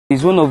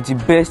is one of the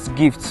best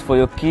gifts for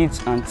your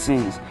kids and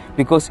teens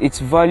because its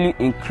value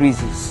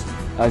increases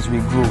as we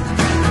grow.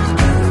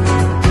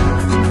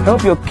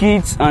 Help your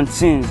kids and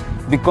teens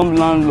become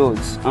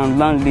landlords and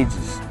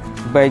landladies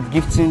by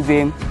gifting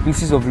them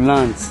pieces of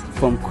land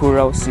from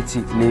Coral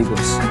City,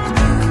 Lagos.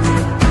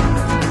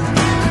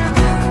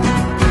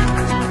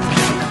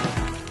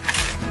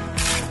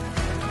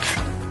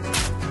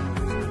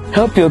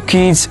 Help your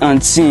kids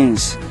and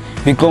teens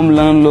become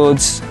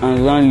landlords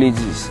and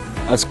landladies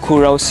at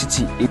Coral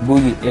City,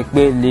 Igboye,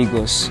 Epe,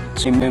 Lagos.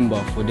 Remember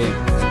for them.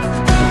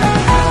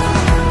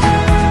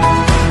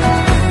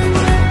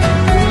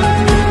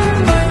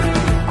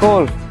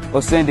 Call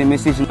or send a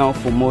message now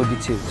for more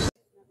details.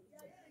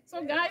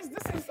 So guys,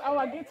 this is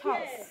our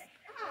gatehouse.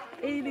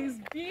 It is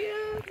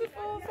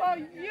beautiful for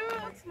you,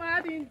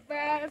 smart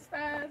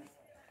investors.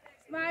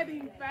 Smart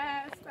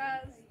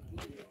investors.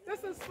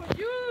 This is for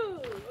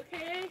you,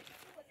 okay?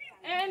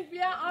 And we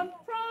are on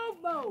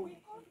promo.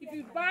 If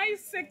you buy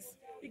 6,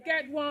 you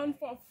get 1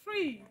 for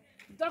free.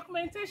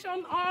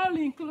 Documentation all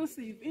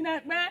inclusive in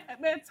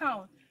Epe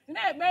Town. You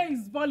know, Epe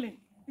is balling.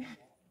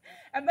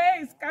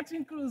 Epe is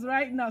catching cruise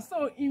right now.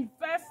 So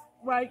invest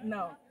right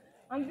now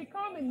and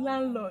become a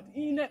landlord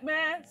in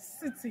Epe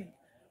City.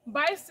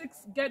 Buy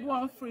 6, get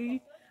 1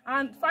 free.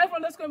 And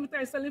 500 square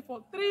meters is selling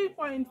for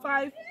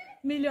 3.5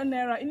 million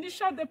naira.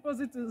 Initial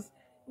deposit is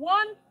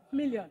 1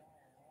 million.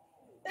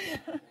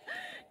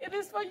 It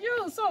is for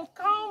you. So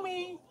call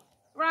me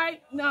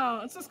right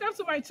now. Subscribe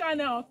to my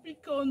channel,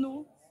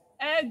 Pikonu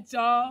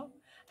Ejo,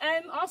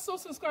 and also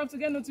subscribe to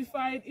get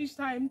notified each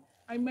time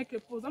I make a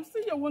post. I'm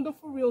still your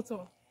wonderful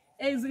realtor,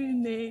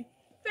 Ezine.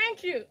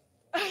 Thank you.